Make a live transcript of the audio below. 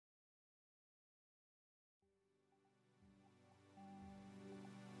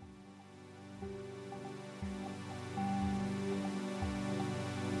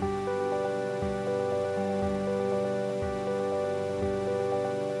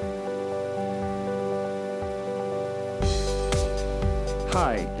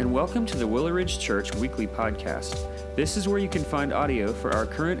Hi, and welcome to the Willow Ridge Church Weekly Podcast. This is where you can find audio for our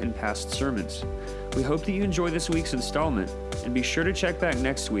current and past sermons. We hope that you enjoy this week's installment, and be sure to check back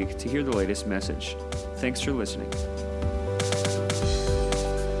next week to hear the latest message. Thanks for listening.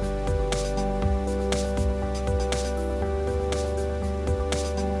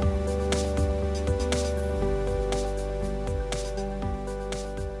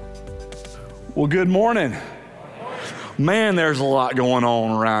 Well, good morning. Man, there's a lot going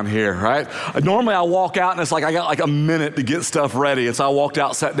on around here, right? Normally I walk out and it's like I got like a minute to get stuff ready. And so I walked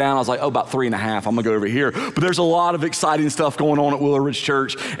out, sat down, I was like, about 3.5, I'm gonna go over here. But there's a lot of exciting stuff going on at Willow Ridge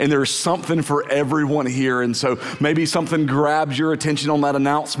Church, and there's something for everyone here. And so maybe something grabs your attention on that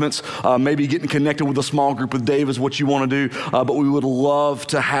announcements. Maybe getting connected with a small group with Dave is what you wanna do. But we would love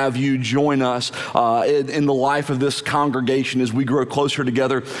to have you join us in the life of this congregation as we grow closer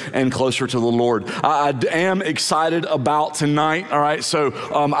together and closer to the Lord. I am excited about tonight, all right? So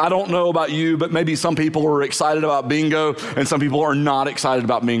I don't know about you, but maybe some people are excited about bingo and some people are not excited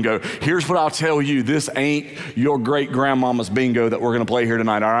about bingo. Here's what I'll tell you. This ain't your great-grandmama's bingo that we're gonna play here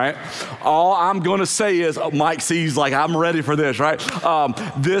tonight, all right? All I'm gonna say is, Mike sees like, I'm ready for this, right?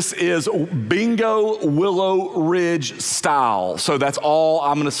 This is bingo Willow Ridge style. So that's all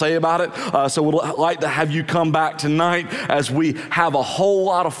I'm gonna say about it. So we'd like to have you come back tonight as we have a whole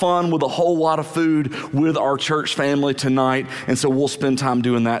lot of fun with a whole lot of food with our church family tonight, and so we'll spend time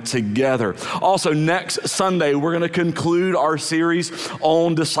doing that together. Also, next Sunday, we're going to conclude our series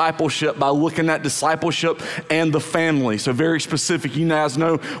on discipleship by looking at discipleship and the family. So very specific. You guys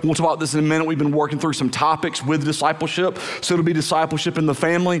know, we'll talk about this in a minute. We've been working through some topics with discipleship, so it'll be discipleship in the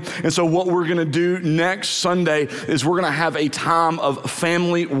family. And so what we're going to do next Sunday is we're going to have a time of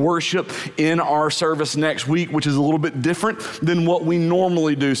family worship in our service next week, which is a little bit different than what we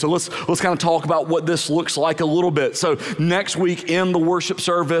normally do. So let's kind of talk about what this looks like a little bit. So next week in the worship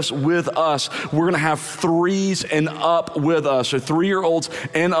service with us, we're going to have 3s and up with us. So 3-year-olds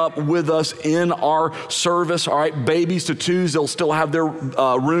and up with us in our service. All right, babies to 2s, they'll still have their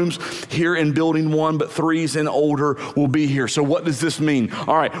rooms here in building 1, but 3s and older will be here. So what does this mean?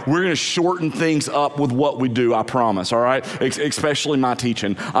 All right, we're going to shorten things up with what we do, I promise, all right? Especially my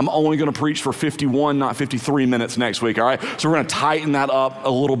teaching. I'm only going to preach for 51, not 53 minutes next week, all right? So we're going to tighten that up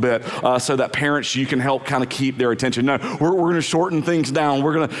a little bit so that parents, you can help kind of keep their attention. No, we're going to shorten things down.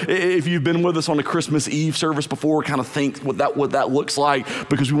 We're going to, if you've been with us on a Christmas Eve service before, kind of think what that looks like,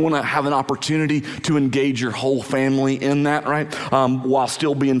 because we want to have an opportunity to engage your whole family in that, right? While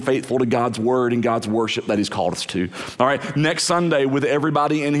still being faithful to God's word and God's worship that he's called us to. All right, next Sunday with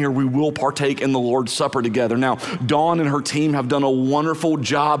everybody in here, we will partake in the Lord's Supper together. Now, Dawn and her team have done a wonderful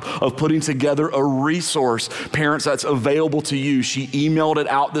job of putting together a resource, parents, that's available to you. She emailed it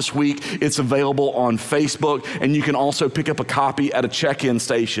out this week. It's available on Facebook, and you can also pick up a copy at a check-in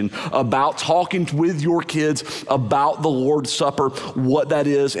station about talking with your kids about the Lord's Supper, what that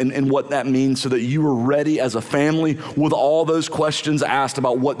is and what that means, so that you are ready as a family with all those questions asked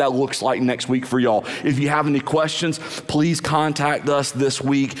about what that looks like next week for y'all. If you have any questions, please contact us this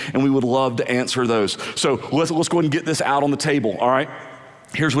week, and we would love to answer those. So let's go ahead and get this out on the table, all right?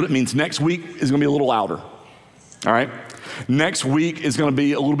 Here's what it means. Next week is gonna be a little louder, all right? Next week is gonna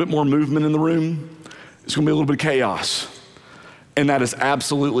be a little bit more movement in the room. It's gonna be a little bit of chaos, and that is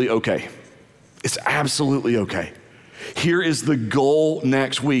absolutely okay. It's absolutely okay. Here is the goal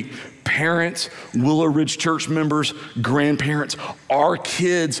next week. Parents, Willow Ridge Church members, grandparents, our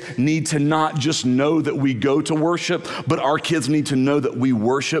kids need to not just know that we go to worship, but our kids need to know that we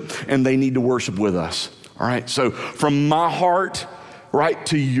worship, and they need to worship with us, all right? So from my heart, right,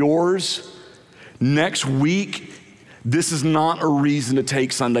 to yours, next week, this is not a reason to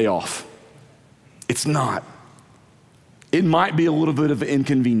take Sunday off. It's not. It might be a little bit of an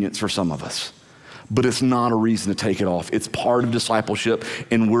inconvenience for some of us, but it's not a reason to take it off. It's part of discipleship,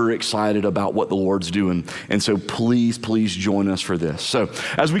 and we're excited about what the Lord's doing. And so please join us for this. So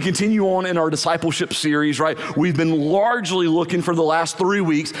as we continue on in our discipleship series, right, we've been largely looking for the last 3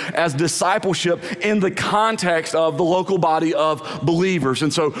 weeks as discipleship in the context of the local body of believers.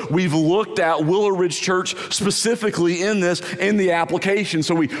 And so we've looked at Willow Ridge Church specifically in the application.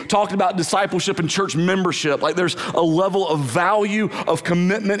 So we talked about discipleship and church membership. Like there's a level of value, of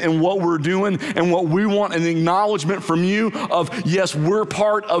commitment in what we're doing and what but we want an acknowledgement from you of, yes, we're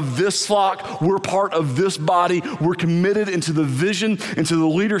part of this flock, we're part of this body, we're committed into the vision, into the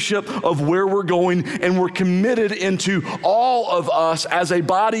leadership of where we're going, and we're committed into all of us as a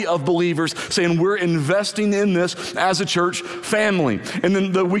body of believers, saying we're investing in this as a church family. And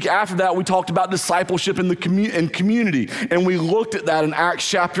then the week after that, we talked about discipleship in the community, and we looked at that in Acts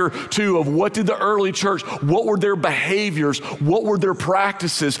chapter 2 of what did the early church, what were their behaviors, what were their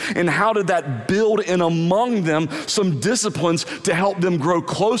practices, and how did that build in among them some disciplines to help them grow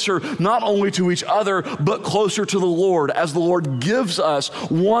closer, not only to each other, but closer to the Lord, as the Lord gives us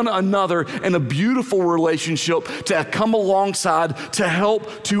one another in a beautiful relationship to come alongside, to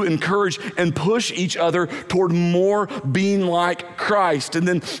help, to encourage, and push each other toward more being like Christ. And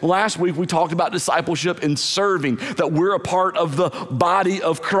then last week we talked about discipleship and serving, that we're a part of the body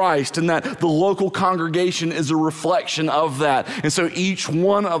of Christ, and that the local congregation is a reflection of that. And so each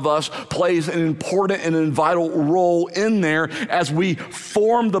one of us plays an important and a vital role in there as we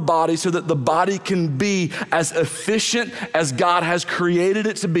form the body so that the body can be as efficient as God has created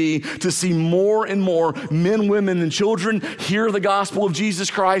it to be, to see more and more men, women, and children hear the gospel of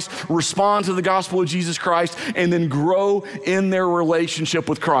Jesus Christ, respond to the gospel of Jesus Christ, and then grow in their relationship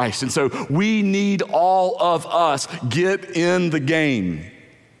with Christ. And so we need all of us get in the game,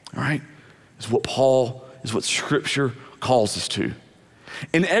 all right? Is what Scripture calls us to.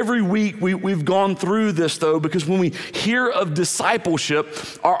 And every week we've gone through this, though, because when we hear of discipleship,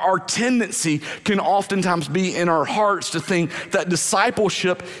 our tendency can oftentimes be in our hearts to think that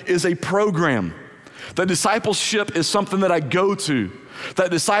discipleship is a program, that discipleship is something that I go to,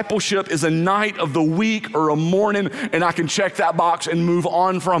 that discipleship is a night of the week or a morning, and I can check that box and move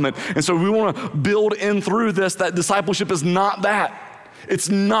on from it. And so we want to build in through this that discipleship is not that. It's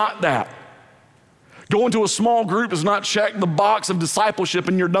not that. Going to a small group does not check the box of discipleship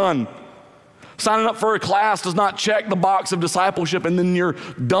and you're done. Signing up for a class does not check the box of discipleship and then you're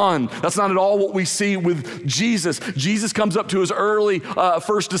done. That's not at all what we see with Jesus. Jesus comes up to his early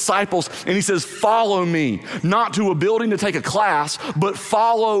first disciples and he says, follow me. Not to a building to take a class, but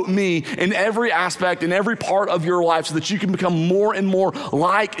follow me in every aspect, in every part of your life so that you can become more and more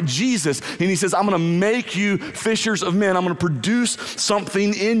like Jesus. And he says, I'm gonna make you fishers of men. I'm gonna produce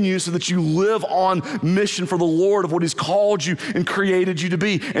something in you so that you live on mission for the Lord of what he's called you and created you to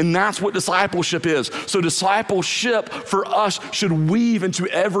be. And that's what discipleship is. So discipleship for us should weave into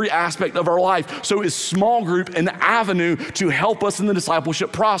every aspect of our life. So is small group an avenue to help us in the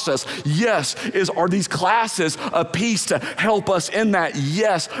discipleship process? Yes. Are these classes a piece to help us in that?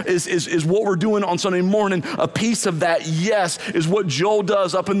 Yes. Is what we're doing on Sunday morning a piece of that? Yes. Is what Joel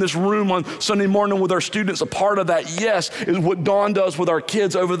does up in this room on Sunday morning with our students a part of that? Yes. Is what Dawn does with our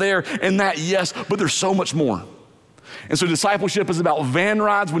kids over there and that? Yes. But there's so much more. And so discipleship is about van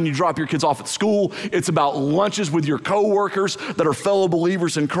rides when you drop your kids off at school. It's about lunches with your coworkers that are fellow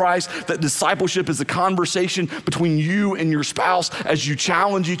believers in Christ. That discipleship is a conversation between you and your spouse as you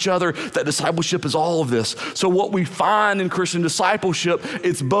challenge each other. That discipleship is all of this. So what we find in Christian discipleship,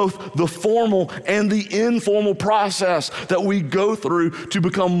 it's both the formal and the informal process that we go through to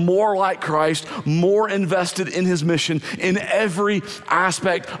become more like Christ, more invested in his mission in every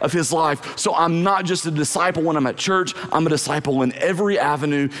aspect of his life. So I'm not just a disciple when I'm at church. I'm a disciple in every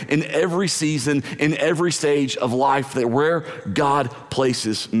avenue, in every season, in every stage of life, that where God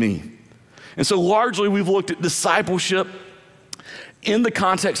places me. And so largely we've looked at discipleship in the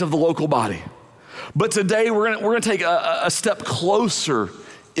context of the local body. But today we're gonna take a step closer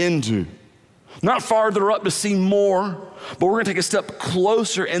into, not farther up to see more, but we're gonna take a step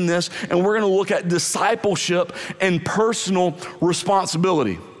closer in this, and we're gonna look at discipleship and personal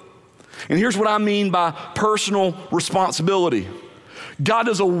responsibility. And here's what I mean by personal responsibility. God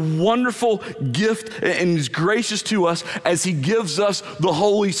does a wonderful gift and is gracious to us as he gives us the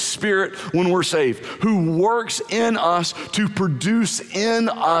Holy Spirit when we're saved, who works in us to produce in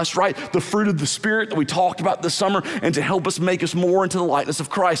us, right, the fruit of the Spirit that we talked about this summer, and to help us make us more into the likeness of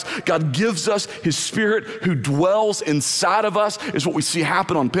Christ. God gives us his Spirit who dwells inside of us, is what we see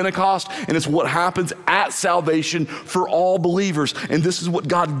happen on Pentecost, and it's what happens at salvation for all believers. And this is what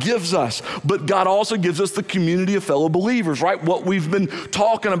God gives us. But God also gives us the community of fellow believers, right? What we've been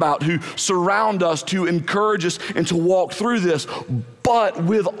talking about, who surround us to encourage us and to walk through this. But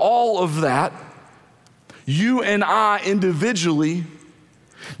with all of that, you and I individually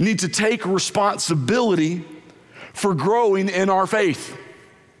need to take responsibility for growing in our faith.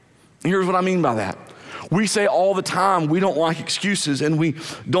 And here's what I mean by that. We say all the time we don't like excuses, and we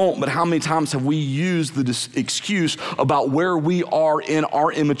don't, but how many times have we used the excuse about where we are in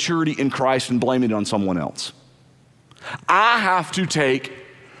our immaturity in Christ and blaming it on someone else? I have to take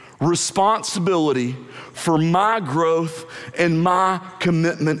responsibility for my growth and my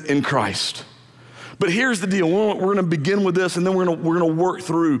commitment in Christ. But here's the deal. We're going to begin with this, and then we're going to work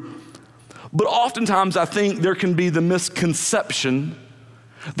through. But oftentimes, I think there can be the misconception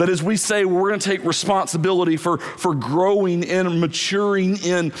that as we say we're going to take responsibility for growing and maturing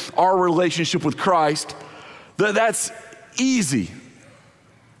in our relationship with Christ, that's easy,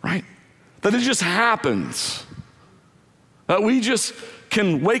 right? That it just happens. That we just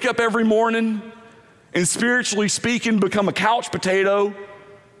can wake up every morning and, spiritually speaking, become a couch potato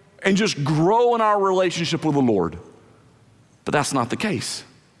and just grow in our relationship with the Lord. But that's not the case.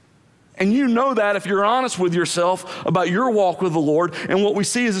 And you know that if you're honest with yourself about your walk with the Lord. And what we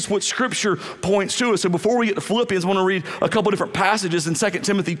see is what Scripture points to us. So before we get to Philippians, I want to read a couple different passages in 2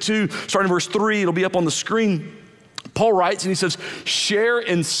 Timothy 2, starting in verse 3. It'll be up on the screen. Paul writes and he says, share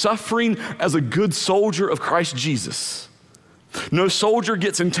in suffering as a good soldier of Christ Jesus. No soldier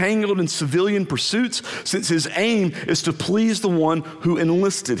gets entangled in civilian pursuits, since his aim is to please the one who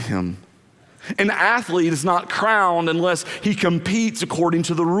enlisted him. An athlete is not crowned unless he competes according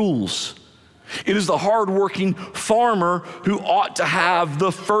to the rules. It is the hardworking farmer who ought to have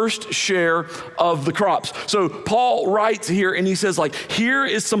the first share of the crops. So Paul writes here and he says, here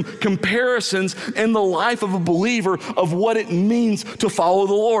is some comparisons in the life of a believer of what it means to follow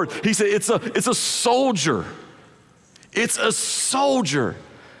the Lord. He said it's a soldier. It's a soldier.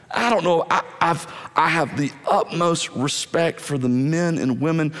 I don't know, I have the utmost respect for the men and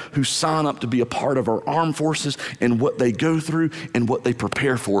women who sign up to be a part of our armed forces and what they go through and what they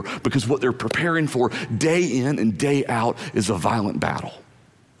prepare for, because what they're preparing for day in and day out is a violent battle.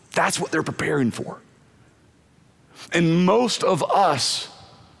 That's what they're preparing for. And most of us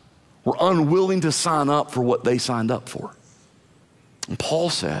were unwilling to sign up for what they signed up for. And Paul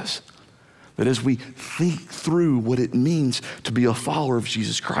says that as we think through what it means to be a follower of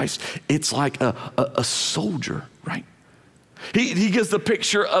Jesus Christ, it's like a soldier, right? He gives the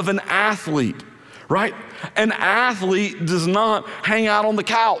picture of an athlete, right? An athlete does not hang out on the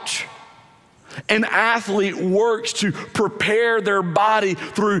couch. An athlete works to prepare their body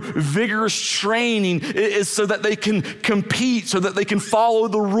through vigorous training so that they can compete, so that they can follow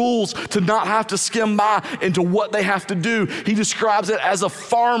the rules, to not have to skim by into what they have to do. He describes it as a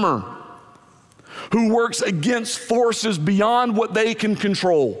farmer who works against forces beyond what they can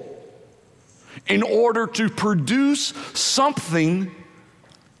control in order to produce something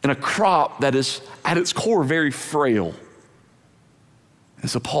in a crop that is at its core very frail. And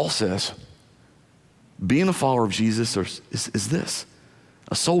so Paul says, being a follower of Jesus is this: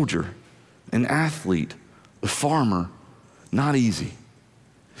 a soldier, an athlete, a farmer, not easy.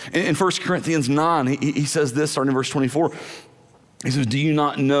 In 1 Corinthians 9, he says this, starting in verse 24. He says, do you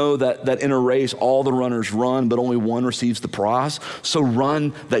not know that in a race all the runners run, but only one receives the prize? So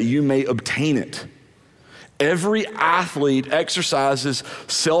run that you may obtain it. Every athlete exercises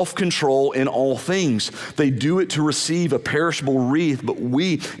self-control in all things. They do it to receive a perishable wreath, but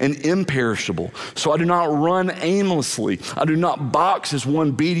we an imperishable. So I do not run aimlessly. I do not box as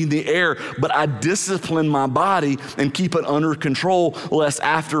one beating the air, but I discipline my body and keep it under control, lest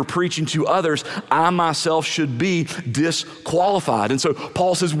after preaching to others, I myself should be disqualified. And so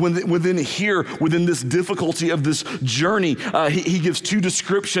Paul says within this difficulty of this journey, he gives two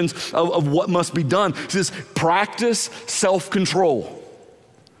descriptions of what must be done. He says, practice self-control.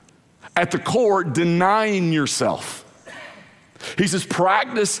 At the core, denying yourself. He says,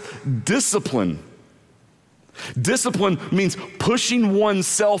 practice discipline. Discipline means pushing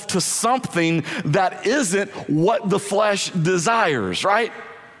oneself to something that isn't what the flesh desires, right?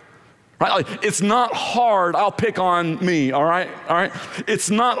 Right? It's not hard. I'll pick on me, all right? All right? It's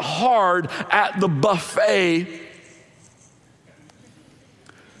not hard at the buffet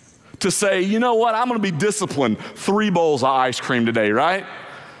to say, you know what, I'm gonna be disciplined. 3 bowls of ice cream today, right?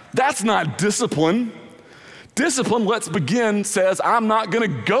 That's not discipline. Discipline, let's begin, says I'm not gonna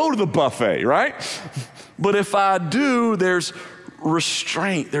go to the buffet, right? But if I do, there's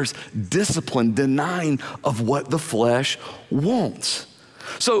restraint, there's discipline, denying of what the flesh wants.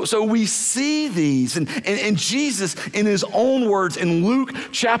 So we see these, and Jesus, in his own words, in Luke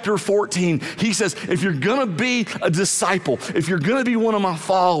chapter 14, he says, if you're gonna be a disciple, if you're gonna be one of my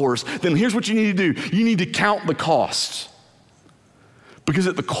followers, then here's what you need to do. You need to count the costs. Because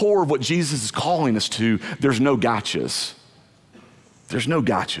at the core of what Jesus is calling us to, there's no gotchas. There's no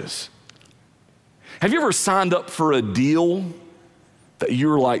gotchas. Have you ever signed up for a deal that you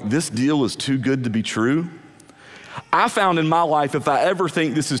were like, this deal is too good to be true? I found in my life, if I ever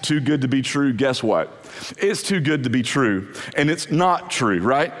think this is too good to be true, guess what? It's too good to be true, and it's not true,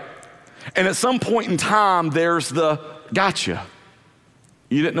 right? And at some point in time, there's the gotcha.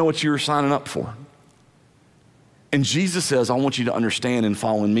 You didn't know what you were signing up for. And Jesus says, I want you to understand in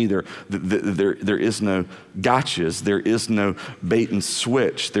following me, there is no gotchas. There is no bait and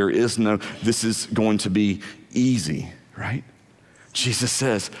switch. There is no, this is going to be easy, right? Jesus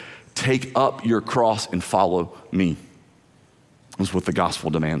says, take up your cross and follow me. That's what the gospel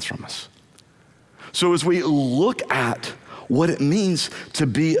demands from us. So as we look at what it means to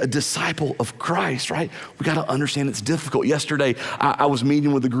be a disciple of Christ, right? We got to understand it's difficult. Yesterday, I was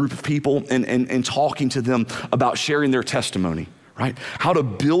meeting with a group of people and talking to them about sharing their testimony, right? How to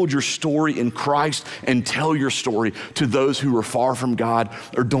build your story in Christ and tell your story to those who are far from God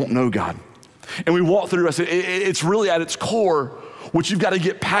or don't know God. And we walked through, I said, it's really at its core, what you've got to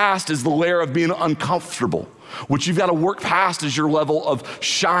get past is the layer of being uncomfortable. What you've got to work past is your level of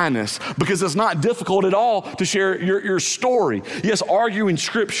shyness, because it's not difficult at all to share your story. Yes, arguing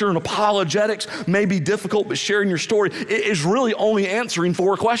scripture and apologetics may be difficult, but sharing your story is really only answering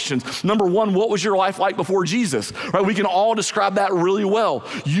 4 questions. Number 1, what was your life like before Jesus? Right? We can all describe that really well.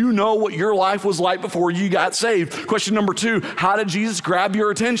 You know what your life was like before you got saved. Question number 2, how did Jesus grab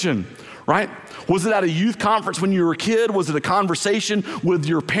your attention? Right? Was it at a youth conference when you were a kid? Was it a conversation with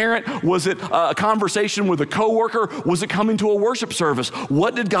your parent? Was it a conversation with a coworker? Was it coming to a worship service?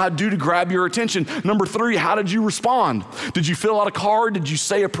 What did God do to grab your attention? Number 3, how did you respond? Did you fill out a card? Did you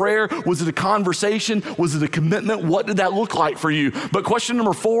say a prayer? Was it a conversation? Was it a commitment? What did that look like for you? But question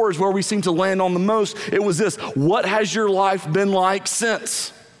number 4 is where we seem to land on the most. It was this: what has your life been like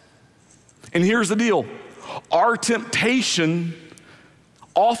since? And here's the deal. Our temptation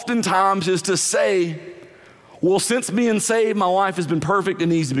oftentimes is to say, well, since being saved, my life has been perfect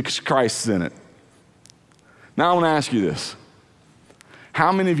and easy because Christ is in it. Now I want to ask you this.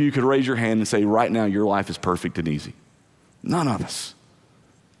 How many of you could raise your hand and say right now your life is perfect and easy? None of us.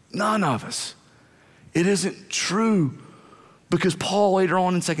 None of us. It isn't true, because Paul later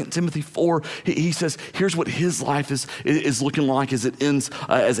on in 2 Timothy 4, he says, here's what his life is looking like as it ends,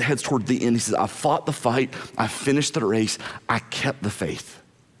 as it heads toward the end. He says, I fought the fight, I finished the race, I kept the faith.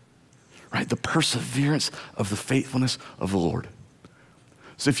 Right? The perseverance of the faithfulness of the Lord.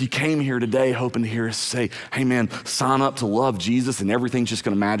 So if you came here today hoping to hear us say, hey man, sign up to love Jesus and everything's just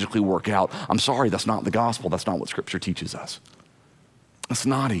gonna magically work out, I'm sorry, that's not the gospel. That's not what Scripture teaches us. It's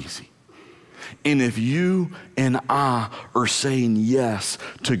not easy. And if you and I are saying yes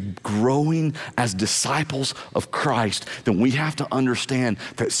to growing as disciples of Christ, then we have to understand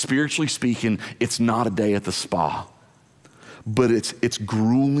that spiritually speaking, it's not a day at the spa. But it's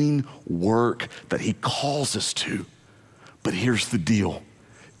grueling work that he calls us to. But here's the deal.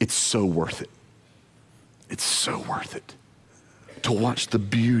 It's so worth it. It's so worth it to watch the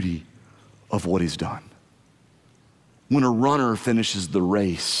beauty of what he's done. When a runner finishes the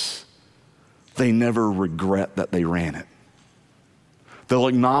race, they never regret that they ran it. They'll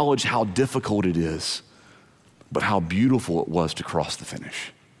acknowledge how difficult it is, but how beautiful it was to cross the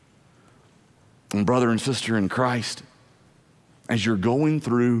finish. And brother and sister in Christ, as you're going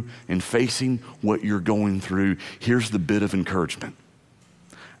through and facing what you're going through, here's the bit of encouragement.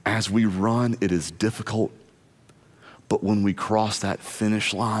 As we run, it is difficult, but when we cross that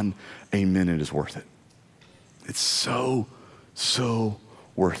finish line, amen, it is worth it. It's so, so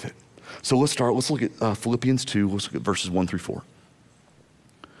worth it. So let's look at Philippians 2, let's look at verses 1 through 4.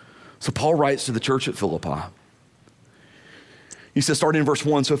 So Paul writes to the church at Philippi. He says, starting in verse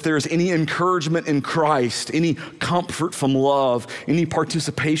 1, so if there is any encouragement in Christ, any comfort from love, any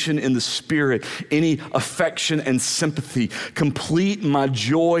participation in the Spirit, any affection and sympathy, complete my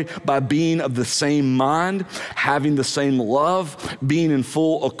joy by being of the same mind, having the same love, being in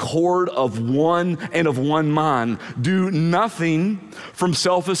full accord of one mind. Do nothing from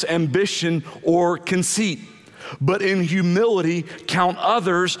selfish ambition or conceit, but in humility count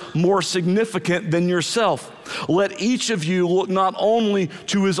others more significant than yourself. Let each of you look not only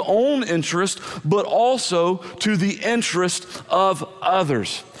to his own interest, but also to the interest of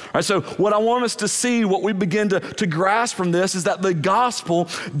others. All right, so what I want us to see, what we begin to grasp from this, is that the gospel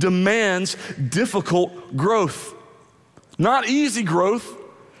demands difficult growth. Not easy growth,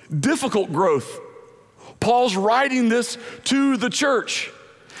 difficult growth. Paul's writing this to the church.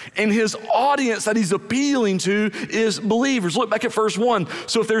 And his audience that he's appealing to is believers. Look back at verse 1.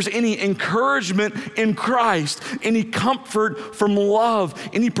 So if there's any encouragement in Christ, any comfort from love,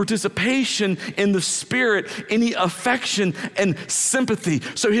 any participation in the Spirit, any affection and sympathy.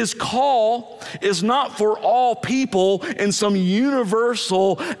 So his call is not for all people in some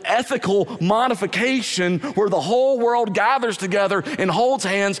universal ethical modification where the whole world gathers together and holds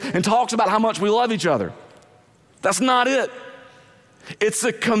hands and talks about how much we love each other. That's not it. It's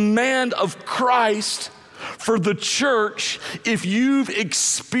a command of Christ For the church, if you've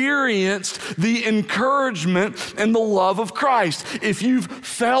experienced the encouragement and the love of Christ, if you've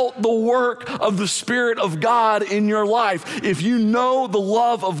felt the work of the Spirit of God in your life, if you know the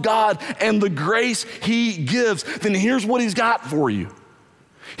love of God and the grace He gives, then here's what He's got for you.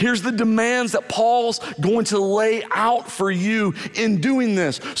 Here's the demands that Paul's going to lay out for you in doing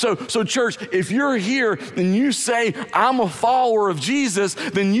this. So church, if you're here and you say, I'm a follower of Jesus,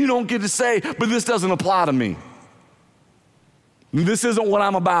 then you don't get to say, but this doesn't apply to me. This isn't what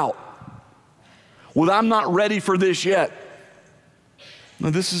I'm about. Well, I'm not ready for this yet.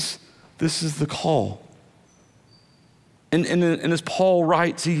 No, this is the call. And as Paul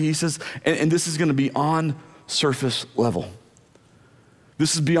writes, he says, and this is going to be on surface level.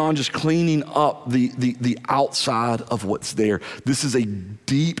 This is beyond just cleaning up the outside of what's there. This is a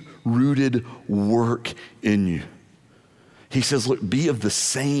deep-rooted work in you. He says, look, be of the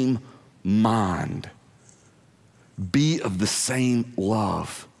same mind. Be of the same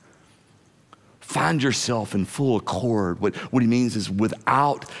love. Find yourself in full accord. What he means is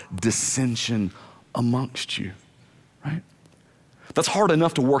without dissension amongst you, right? That's hard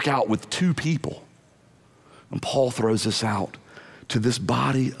enough to work out with two people. And Paul throws this out to this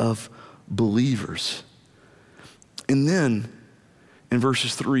body of believers. And then in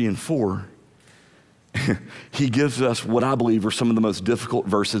verses 3 and 4, he gives us what I believe are some of the most difficult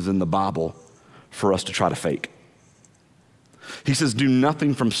verses in the Bible for us to try to fake. He says, do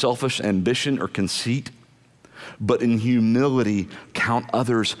nothing from selfish ambition or conceit, but in humility count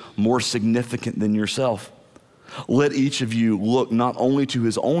others more significant than yourself. Let each of you look not only to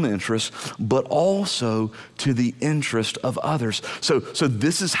his own interest, but also to the interest of others. So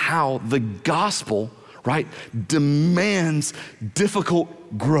this is how the gospel, right, demands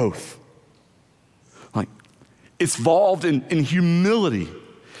difficult growth. Like, it's involved in humility.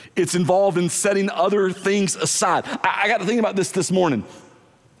 It's involved in setting other things aside. I got to think about this morning.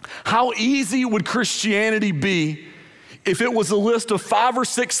 How easy would Christianity be if it was a list of 5 or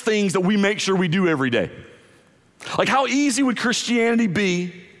 6 things that we make sure we do every day? Like, how easy would Christianity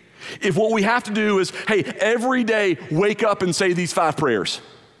be if what we have to do is, hey, every day wake up and say these 5 prayers?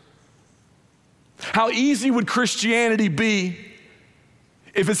 How easy would Christianity be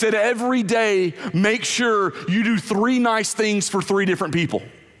if it said every day make sure you do 3 nice things for 3 different people?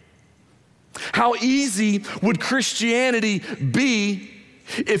 How easy would Christianity be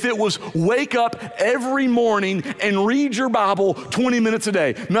if it was wake up every morning and read your Bible 20 minutes a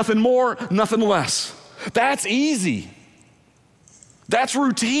day? Nothing more, nothing less. That's easy. That's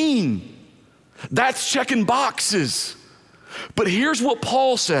routine. That's checking boxes. But here's what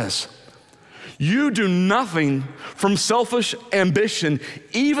Paul says. You do nothing from selfish ambition,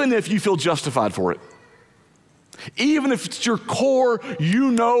 even if you feel justified for it. Even if it's your core,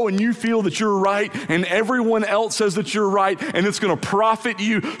 you know and you feel that you're right, and everyone else says that you're right, and it's going to profit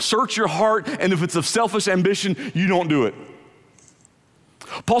you. Search your heart, and if it's of selfish ambition, you don't do it.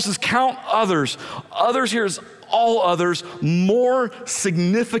 Paul says, count others. Others here is all others, more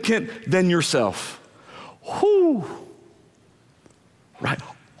significant than yourself. Whew. Right?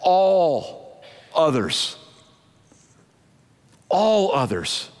 All others. All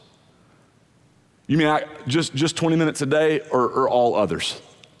others. You mean just 20 minutes a day or all others?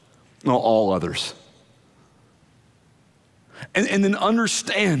 No, all others. And then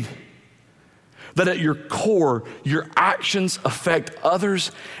understand that at your core, your actions affect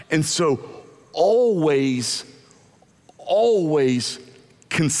others. And so always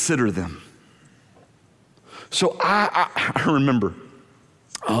consider them. So I remember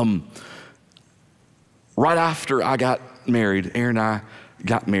right after I got married, Aaron and I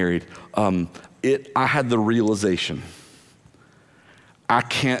got married, I had the realization, I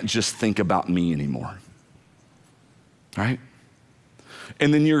can't just think about me anymore, right?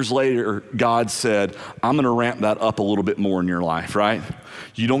 And then years later, God said, I'm gonna ramp that up a little bit more in your life, right?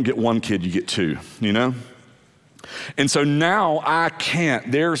 You don't get 1 kid, you get 2, you know? And so now I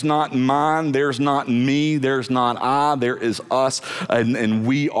can't. There's not mine, there's not me, there's not I, there is us, and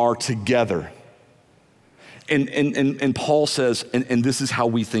we are together. And Paul says, and this is how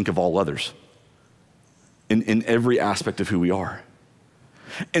we think of all others in every aspect of who we are.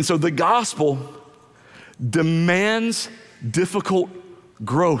 And so the gospel demands difficult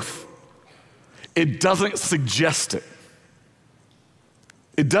growth. It doesn't suggest it.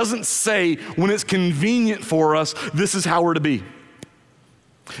 It doesn't say when it's convenient for us, this is how we're to be.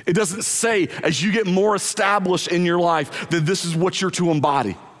 It doesn't say as you get more established in your life that this is what you're to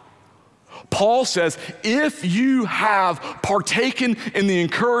embody. Paul says, if you have partaken in the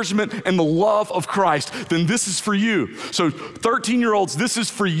encouragement and the love of Christ, then this is for you. So 13-year-olds, this is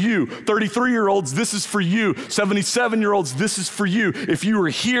for you. 33-year-olds, this is for you. 77-year-olds, this is for you. If you are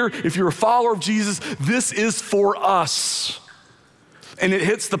here, if you're a follower of Jesus, this is for us. And it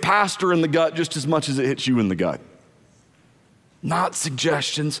hits the pastor in the gut just as much as it hits you in the gut. Not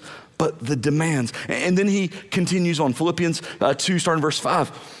suggestions, but the demands. And then he continues on, Philippians 2, starting verse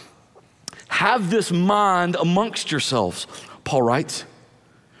 5. Have this mind amongst yourselves, Paul writes,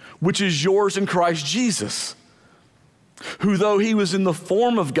 which is yours in Christ Jesus, who though he was in the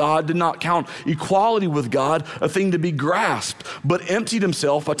form of God, did not count equality with God a thing to be grasped, but emptied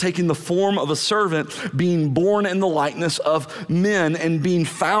himself by taking the form of a servant, being born in the likeness of men, and being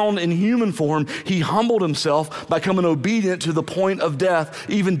found in human form, he humbled himself by becoming obedient to the point of death,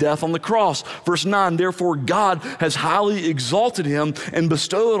 even death on the cross. Verse 9, therefore God has highly exalted him and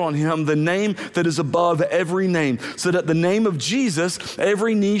bestowed on him the name that is above every name, so that at the name of Jesus,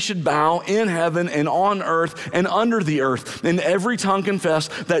 every knee should bow in heaven and on earth and under the earth, and every tongue confess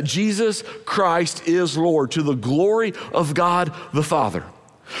that Jesus Christ is Lord, to the glory of God the Father.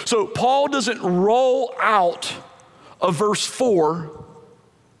 So Paul doesn't roll out of verse 4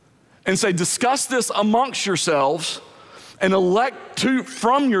 and say, discuss this amongst yourselves and elect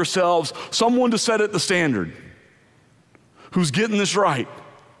from yourselves someone to set it the standard who's getting this right.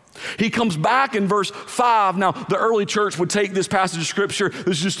 He comes back in verse 5. Now, the early church would take this passage of scripture.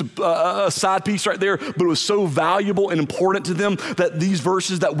 This is just a side piece right there, but it was so valuable and important to them that these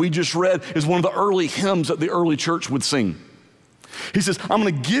verses that we just read is one of the early hymns that the early church would sing. He says, I'm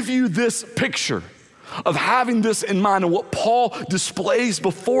going to give you this picture of having this in mind. And what Paul displays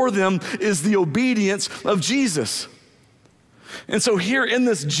before them is the obedience of Jesus. And so here in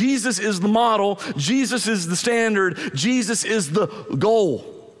this, Jesus is the model, Jesus is the standard, Jesus is the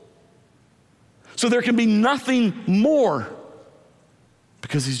goal. So there can be nothing more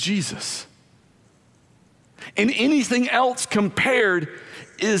because he's Jesus. And anything else compared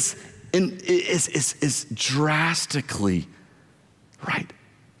is drastically, right,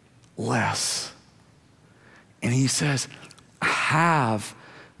 less. And he says, have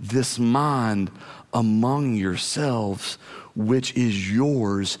this mind among yourselves, which is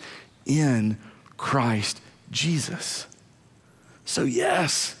yours in Christ Jesus. So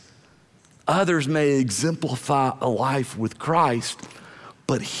yes, others may exemplify a life with Christ,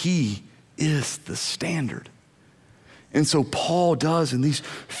 but he is the standard. And so Paul does in these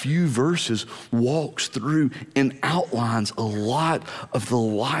few verses, walks through and outlines a lot of the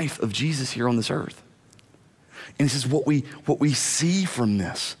life of Jesus here on this earth. And he says what we see from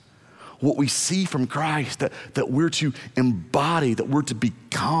this, what we see from Christ, that we're to embody, that we're to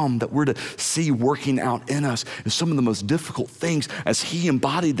become, that we're to see working out in us is some of the most difficult things as he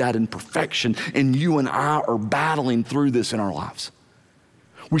embodied that in perfection, and you and I are battling through this in our lives.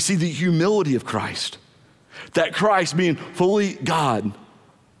 We see the humility of Christ, that Christ being fully God,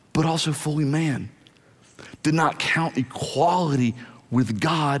 but also fully man, did not count equality with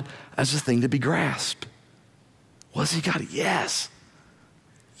God as a thing to be grasped. Was he God? Yes.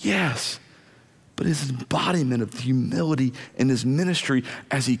 Yes, but his embodiment of humility in his ministry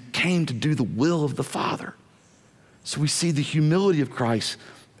as he came to do the will of the Father. So we see the humility of Christ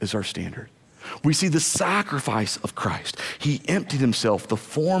as our standard. We see the sacrifice of Christ. He emptied himself, the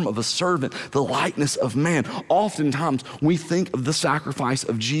form of a servant, the likeness of man. Oftentimes we think of the sacrifice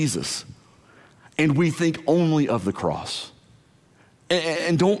of Jesus and we think only of the cross.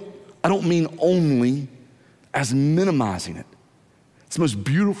 And I don't mean only as minimizing it. It's the most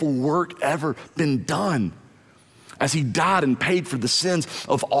beautiful work ever been done as he died and paid for the sins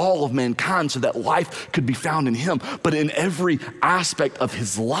of all of mankind so that life could be found in him. But in every aspect of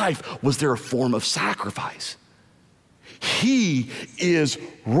his life was there a form of sacrifice. He is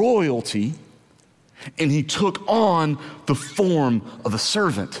royalty, and he took on the form of a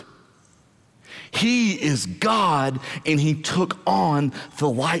servant. He is God, and he took on the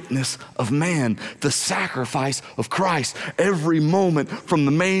likeness of man, the sacrifice of Christ. Every moment from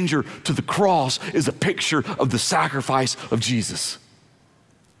the manger to the cross is a picture of the sacrifice of Jesus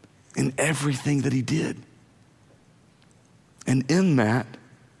in everything that he did. And in that,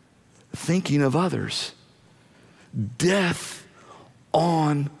 thinking of others, death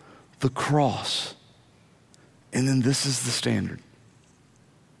on the cross. And then this is the standard.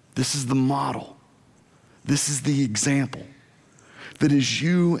 This is the model. This is the example that as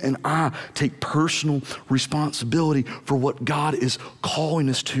you and I take personal responsibility for what God is calling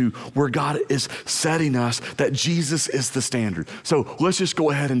us to, where God is setting us, that Jesus is the standard. So let's just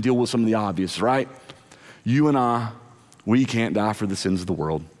go ahead and deal with some of the obvious, right? You and I, we can't die for the sins of the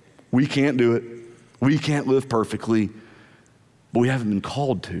world. We can't do it. We can't live perfectly, but we haven't been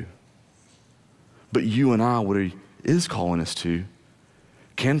called to. But you and I, what he is calling us to,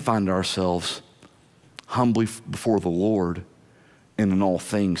 can find ourselves humbly before the Lord and in all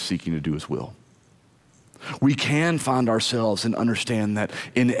things seeking to do his will. We can find ourselves and understand that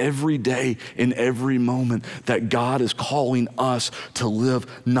in every day, in every moment, that God is calling us to live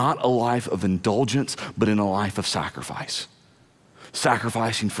not a life of indulgence, but in a life of sacrifice.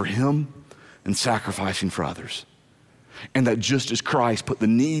 Sacrificing for him and sacrificing for others. And that just as Christ put the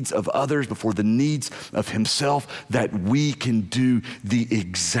needs of others before the needs of himself, that we can do the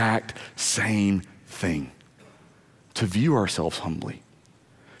exact same thing. To view ourselves humbly,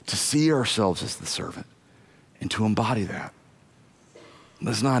 to see ourselves as the servant, and to embody that.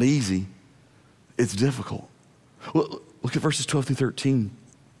 That's not easy. It's difficult. Look at verses 12 through 13.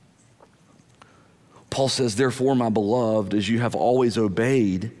 Paul says, therefore, my beloved, as you have always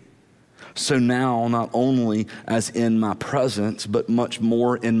obeyed, so now not only as in my presence, but much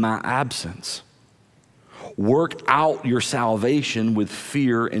more in my absence. Work out your salvation with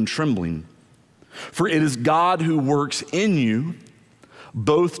fear and trembling. For it is God who works in you,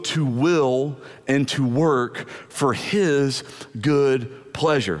 both to will and to work for his good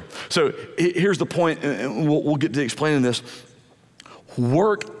pleasure. So here's the point, and we'll get to explaining this.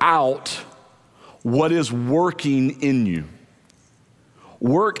 Work out what is working in you.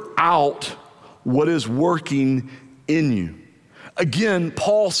 Work out what is working in you. Again,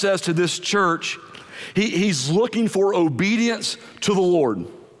 Paul says to this church, he's looking for obedience to the Lord.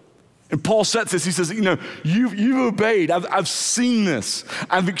 And Paul sets this, he says, you've obeyed. I've seen this.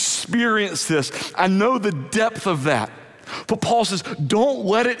 I've experienced this. I know the depth of that. But Paul says, don't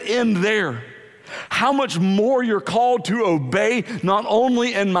let it end there. How much more you're called to obey, not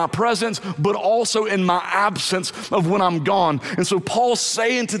only in my presence, but also in my absence of when I'm gone. And so Paul's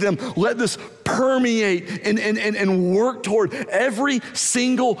saying to them, let this permeate and work toward every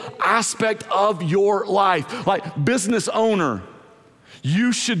single aspect of your life. Like business owner,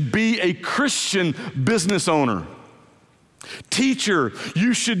 you should be a Christian business owner. Teacher,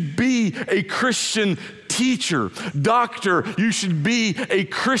 you should be a Christian teacher. Doctor, you should be a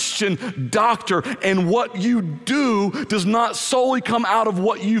Christian doctor. And what you do does not solely come out of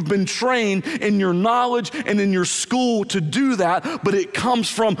what you've been trained in your knowledge and in your school to do that, but it comes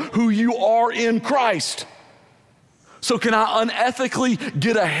from who you are in Christ. So can I unethically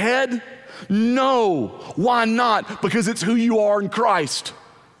get ahead? No. Why not? Because it's who you are in Christ.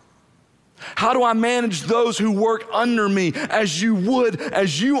 How do I manage those who work under me as you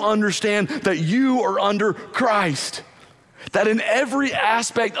understand that you are under Christ? That in every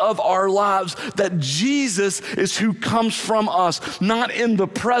aspect of our lives, that Jesus is who comes from us, not in the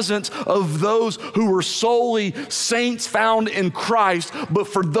presence of those who are solely saints found in Christ, but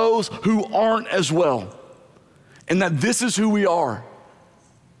for those who aren't as well. And that this is who we are.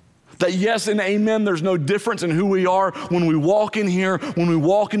 That yes and amen, there's no difference in who we are when we walk in here, when we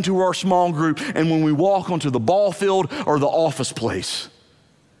walk into our small group, and when we walk onto the ball field or the office place.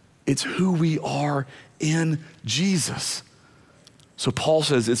 It's who we are in Jesus. So Paul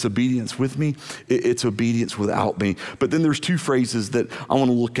says it's obedience with me, it's obedience without me. But then there's two phrases that I want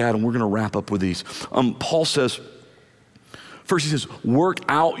to look at, and we're going to wrap up with these. Paul says, first he says, work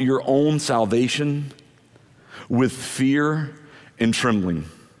out your own salvation with fear and trembling.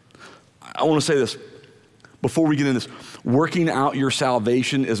 I want to say this before we get into this. Working out your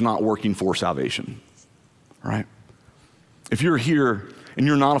salvation is not working for salvation, right? If you're here and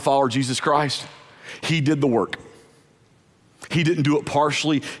you're not a follower of Jesus Christ, he did the work. He didn't do it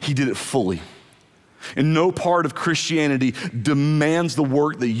partially, he did it fully. And no part of Christianity demands the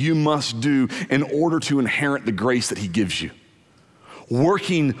work that you must do in order to inherit the grace that he gives you.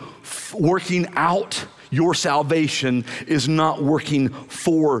 Working out your salvation is not working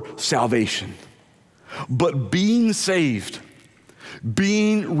for salvation. But being saved,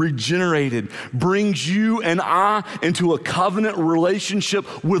 being regenerated, brings you and I into a covenant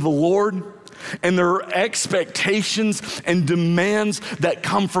relationship with the Lord. And there are expectations and demands that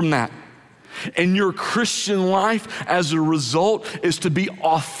come from that. And your Christian life, as a result, is to be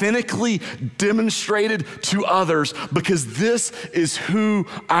authentically demonstrated to others, because this is who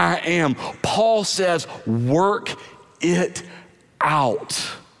I am. Paul says, work it out,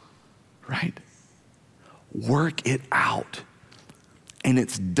 right? Work it out. And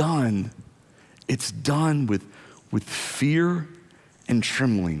it's done with fear and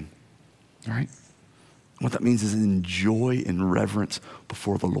trembling, right? What that means is in joy and reverence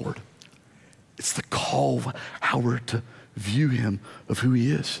before the Lord. It's the call of how we're to view him, of who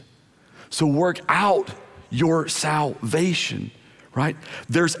he is. So work out your salvation, right?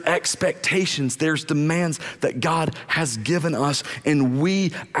 There's expectations, there's demands that God has given us. And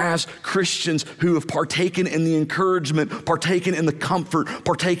we as Christians who have partaken in the encouragement, partaken in the comfort,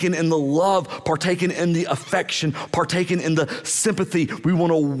 partaken in the love, partaken in the affection, partaken in the sympathy, we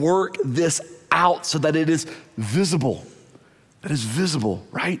want to work this out so that it is visible. That is visible,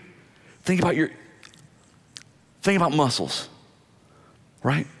 right? Think about muscles,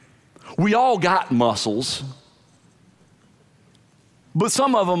 right? We all got muscles. But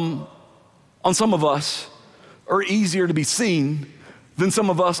some of them, on some of us, are easier to be seen than some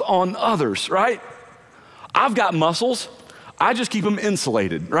of us on others, right? I've got muscles. I just keep them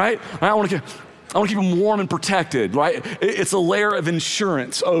insulated, right? I want to keep them warm and protected, right? It's a layer of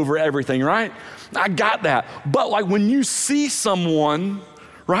insurance over everything, right? I got that. But like when you see someone,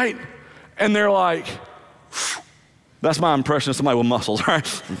 right, and they're like, that's my impression of somebody with muscles,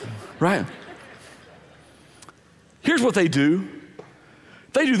 right? Right? Here's what they do.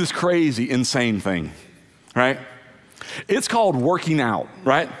 They do this crazy, insane thing, right? It's called working out,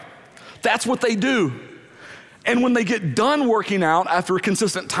 right? That's what they do. And when they get done working out, after a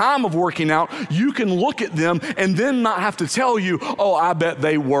consistent time of working out, you can look at them and then not have to tell you, oh, I bet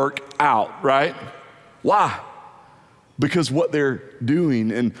they work out, right? Why? Because what they're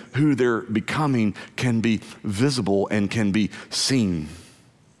doing and who they're becoming can be visible and can be seen.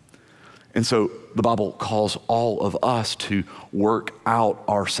 And so the Bible calls all of us to work out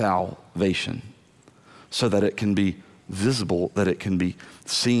our salvation so that it can be visible, that it can be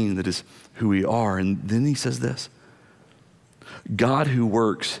seen, that is who we are. And then he says this, God who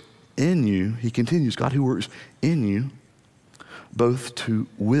works in you, he continues, God who works in you, both to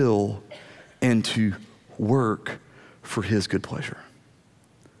will and to work for his good pleasure.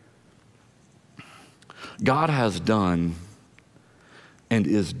 God has done and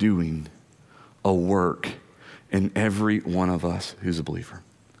is doing a work in every one of us who's a believer.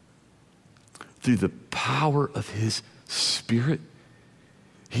 Through the power of his Spirit,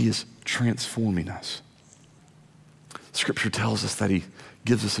 he is transforming us. Scripture tells us that he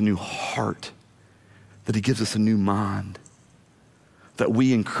gives us a new heart, that he gives us a new mind, that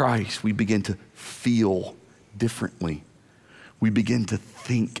we in Christ, we begin to feel differently. We begin to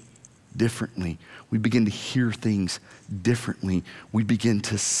think differently. We begin to hear things differently. We begin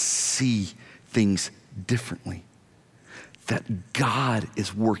to see things differently. That God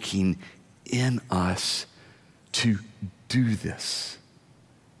is working in us to do this.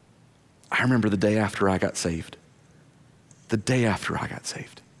 I remember the day after I got saved. The day after I got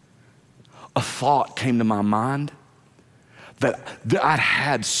saved. A thought came to my mind that I'd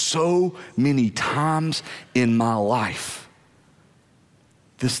had so many times in my life.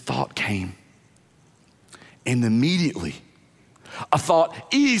 This thought came. And immediately, a thought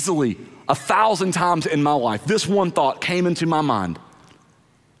easily 1,000 times in my life, this one thought came into my mind.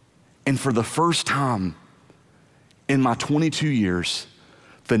 And for the first time in my 22 years,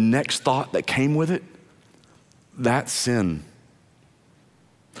 the next thought that came with it, that's sin.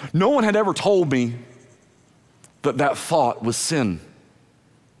 No one had ever told me that that thought was sin.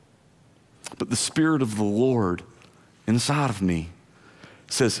 But the Spirit of the Lord inside of me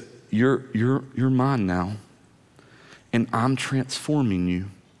says, you're mine now, and I'm transforming you.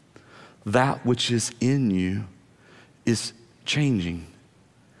 That which is in you is changing.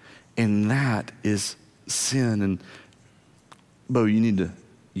 And that is sin. And Bo, you need to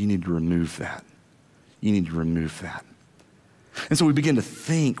remove that. You need to remove that. And so we begin to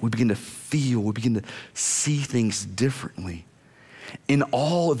think, we begin to feel, we begin to see things differently. And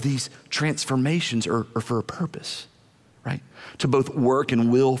all of these transformations are for a purpose, right? To both work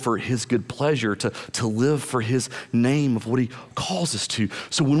and will for his good pleasure, to live for his name of what he calls us to.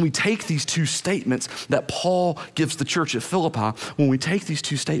 So when we take these two statements that Paul gives the church at Philippi, when we take these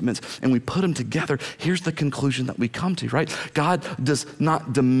two statements and we put them together, here's the conclusion that we come to, right? God does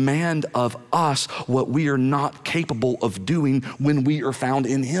not demand of us what we are not capable of doing when we are found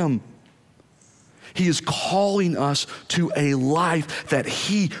in him. He is calling us to a life that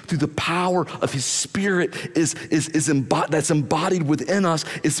he, through the power of his Spirit, that's embodied within us,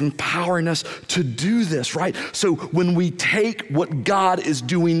 is empowering us to do this, right? So when we take what God is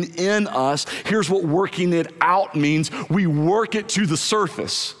doing in us, here's what working it out means. We work it to the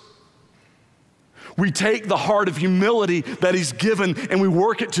surface. We take the heart of humility that he's given and we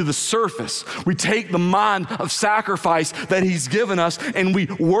work it to the surface. We take the mind of sacrifice that he's given us and we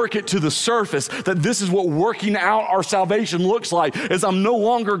work it to the surface. That this is what working out our salvation looks like, is I'm no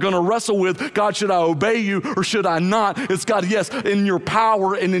longer gonna wrestle with, God, should I obey you or should I not? It's God, yes, in your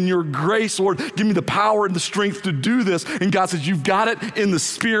power and in your grace, Lord, give me the power and the strength to do this. And God says, you've got it in the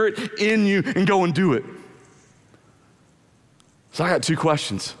Spirit in you, and go and do it. So I got 2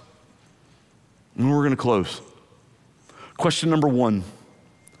 questions, and we're going to close. Question number 1,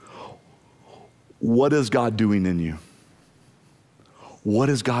 what is God doing in you? What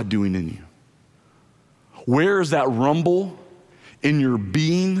is God doing in you? Where is that rumble in your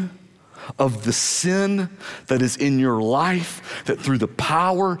being of the sin that is in your life that through the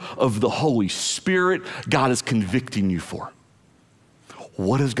power of the Holy Spirit, God is convicting you for?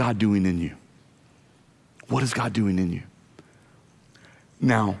 What is God doing in you? What is God doing in you?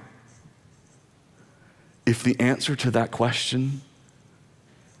 Now, if the answer to that question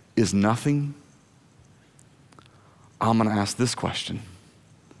is nothing, I'm going to ask this question.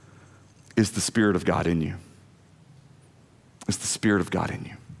 Is the Spirit of God in you? Is the Spirit of God in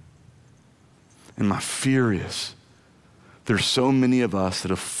you? And my fear is there's so many of us that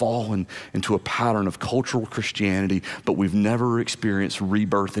have fallen into a pattern of cultural Christianity, but we've never experienced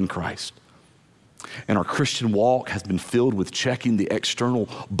rebirth in Christ. And our Christian walk has been filled with checking the external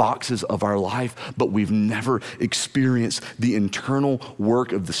boxes of our life, but we've never experienced the internal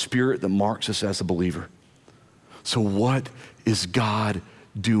work of the Spirit that marks us as a believer. So what is God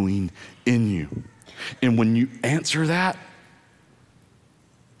doing in you? And when you answer that,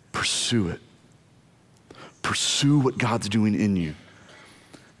 pursue it. Pursue what God's doing in you.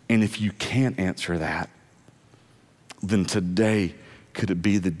 And if you can't answer that, then today could it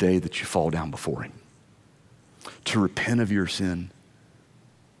be the day that you fall down before Him? To repent of your sin,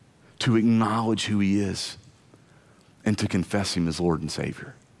 to acknowledge who He is, and to confess Him as Lord and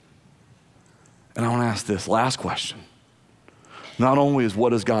Savior. And I want to ask this last question. Not only is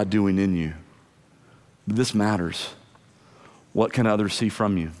what is God doing in you, but this matters. What can others see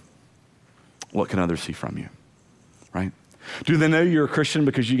from you? What can others see from you, right? Do they know you're a Christian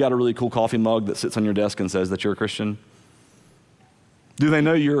because you got a really cool coffee mug that sits on your desk and says that you're a Christian? Do they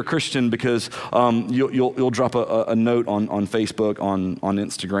know you're a Christian because you'll drop a note on Facebook, on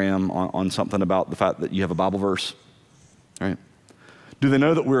Instagram, on something about the fact that you have a Bible verse, right? Do they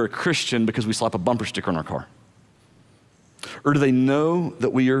know that we're a Christian because we slap a bumper sticker on our car? Or do they know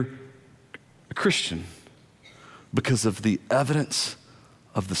that we are a Christian because of the evidence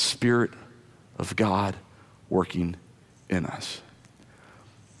of the Spirit of God working in us?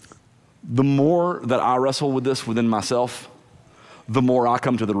 The more that I wrestle with this within myself, the more I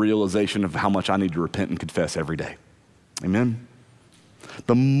come to the realization of how much I need to repent and confess every day. Amen?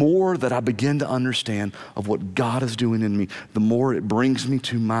 The more that I begin to understand of what God is doing in me, the more it brings me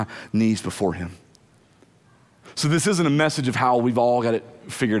to my knees before Him. So this isn't a message of how we've all got it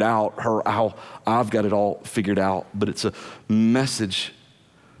figured out or how I've got it all figured out, but it's a message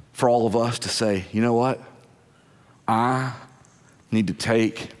for all of us to say, you know what? I need to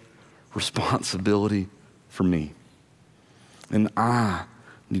take responsibility for me. And I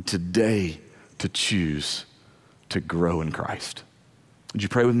need today to choose to grow in Christ. Would you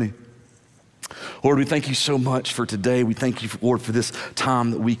pray with me? Lord, we thank you so much for today. We thank you, Lord, for this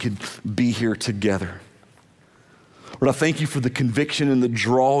time that we could be here together. Lord, I thank you for the conviction and the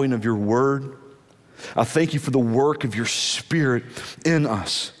drawing of your word. I thank you for the work of your Spirit in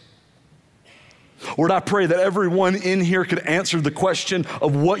us. Lord, I pray that everyone in here could answer the question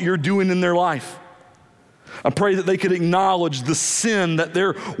of what you're doing in their life. I pray that they could acknowledge the sin that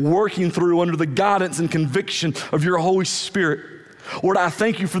they're working through under the guidance and conviction of your Holy Spirit. Lord, I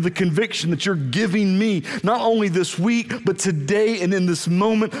thank you for the conviction that you're giving me, not only this week, but today and in this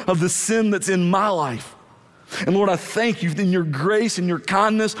moment of the sin that's in my life. And Lord, I thank you in your grace and your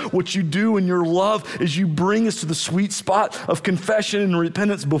kindness, what you do in your love as you bring us to the sweet spot of confession and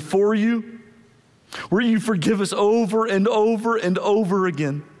repentance before you, where you forgive us over and over and over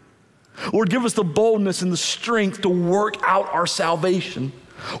again. Lord, give us the boldness and the strength to work out our salvation.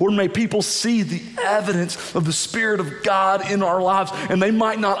 Lord, may people see the evidence of the Spirit of God in our lives, and they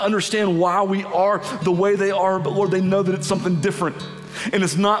might not understand why we are the way they are, but Lord, they know that it's something different. And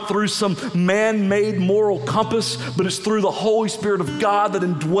it's not through some man-made moral compass, but it's through the Holy Spirit of God that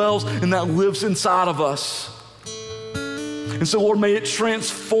indwells and that lives inside of us. And so, Lord, may it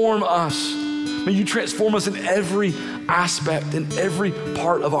transform us. May you transform us in every aspect, in every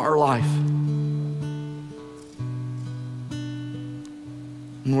part of our life.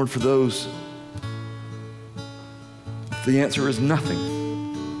 And Lord, for those, the answer is nothing.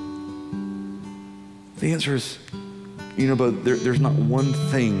 The answer is, but there's not one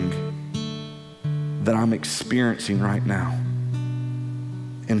thing that I'm experiencing right now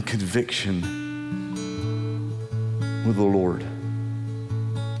in conviction with the Lord.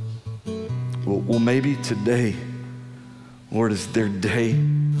 Well, maybe today, Lord, is their day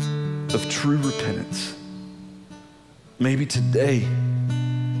of true repentance. Maybe today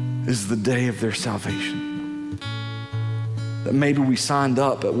is the day of their salvation. that maybe we signed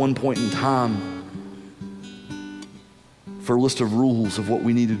up at one point in time for a list of rules of what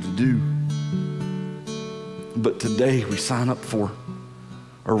we needed to do. But today we sign up for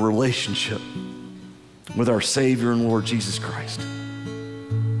a relationship with our Savior and Lord Jesus Christ.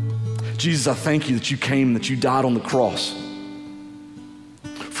 Jesus, I thank you that you came, that you died on the cross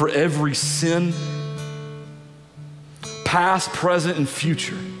for every sin, past, present, and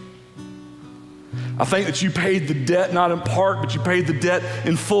future. I thank that you paid the debt, not in part, but you paid the debt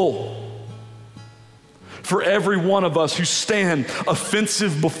in full. For every one of us who stand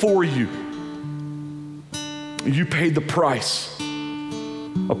offensive before you, you paid the price,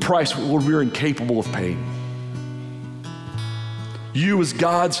 a price, Lord, we're incapable of paying. You as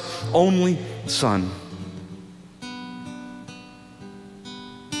God's only Son.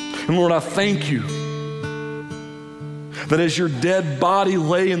 And Lord, I thank you that as your dead body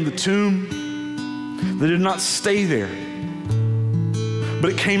lay in the tomb, that it did not stay there,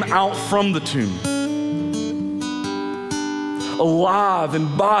 but it came out from the tomb, alive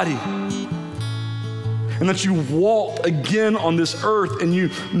in body, and that you walked again on this earth and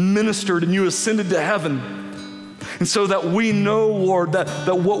you ministered and you ascended to heaven. And so that we know, Lord, that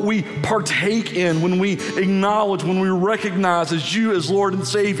what we partake in, when we acknowledge, when we recognize as you as Lord and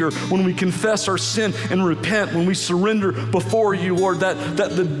Savior, when we confess our sin and repent, when we surrender before you, Lord, that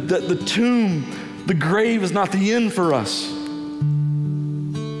the tomb, the grave is not the end for us,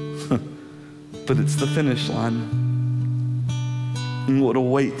 but it's the finish line. And what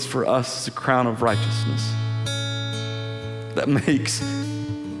awaits for us is a crown of righteousness that makes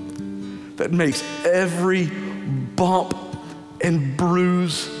every bump and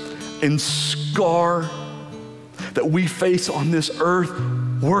bruise and scar that we face on this earth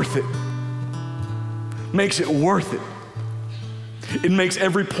worth it. Makes it worth it. It makes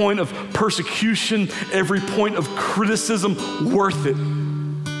every point of persecution, every point of criticism worth it.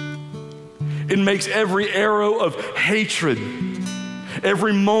 It makes every arrow of hatred,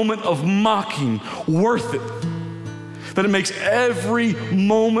 every moment of mocking worth it. That it makes every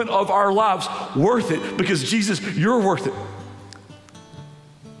moment of our lives worth it, because Jesus, you're worth it.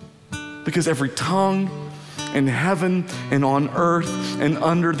 Because every tongue in heaven and on earth and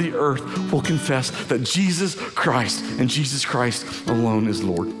under the earth will confess that Jesus Christ and Jesus Christ alone is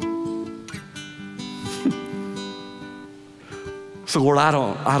Lord. So Lord, I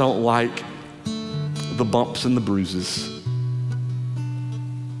don't like the bumps and the bruises,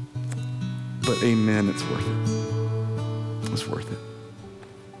 but amen, it's worth it. It's worth it.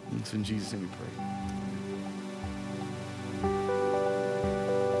 And it's in Jesus' name we pray.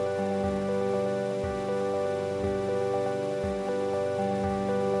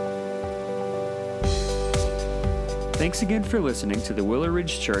 Thanks again for listening to the Willow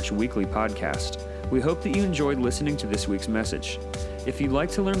Ridge Church Weekly Podcast. We hope that you enjoyed listening to this week's message. If you'd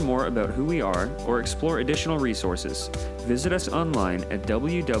like to learn more about who we are or explore additional resources, visit us online at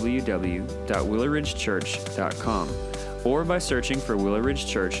www.willowridgechurch.com or by searching for Willow Ridge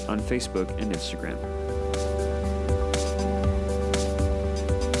Church on Facebook and Instagram.